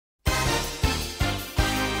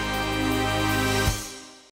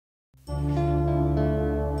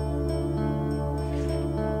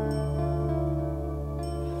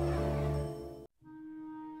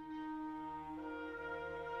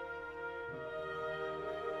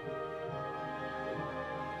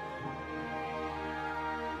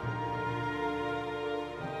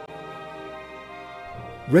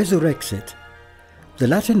Resurrexit. The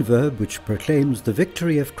Latin verb which proclaims the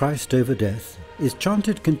victory of Christ over death is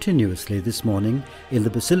chanted continuously this morning in the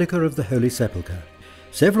Basilica of the Holy Sepulchre.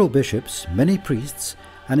 Several bishops, many priests,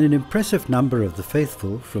 and an impressive number of the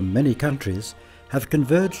faithful from many countries have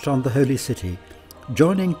converged on the Holy City,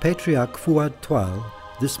 joining Patriarch Fuad Tual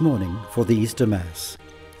this morning for the Easter Mass.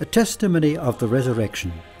 A testimony of the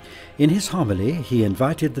resurrection. In his homily, he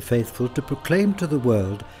invited the faithful to proclaim to the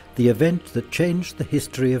world the event that changed the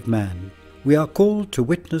history of man. We are called to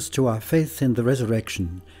witness to our faith in the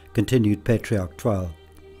resurrection, continued Patriarch Tual.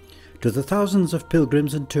 To the thousands of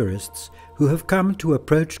pilgrims and tourists who have come to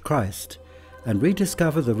approach Christ and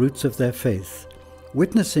rediscover the roots of their faith,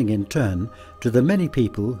 witnessing in turn to the many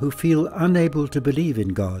people who feel unable to believe in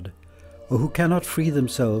God, or who cannot free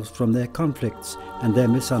themselves from their conflicts and their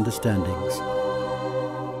misunderstandings.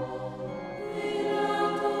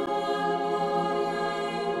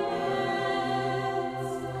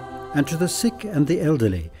 And to the sick and the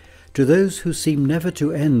elderly, to those who seem never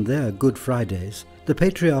to end their Good Fridays, the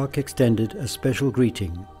Patriarch extended a special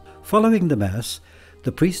greeting. Following the Mass,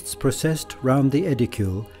 the priests processed round the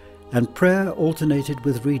edicule, and prayer alternated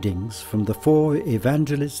with readings from the four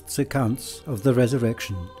evangelists' accounts of the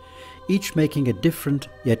resurrection, each making a different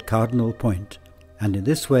yet cardinal point. And in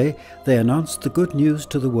this way they announced the good news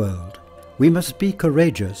to the world. We must be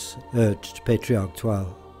courageous, urged Patriarch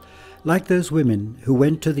Tual, like those women who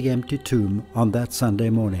went to the empty tomb on that Sunday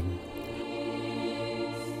morning.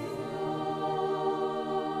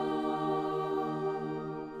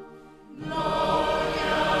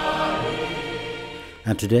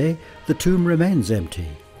 And today the tomb remains empty,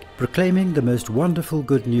 proclaiming the most wonderful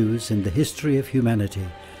good news in the history of humanity,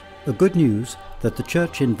 a good news that the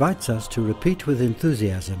Church invites us to repeat with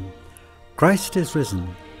enthusiasm. Christ is risen.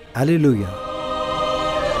 Alleluia.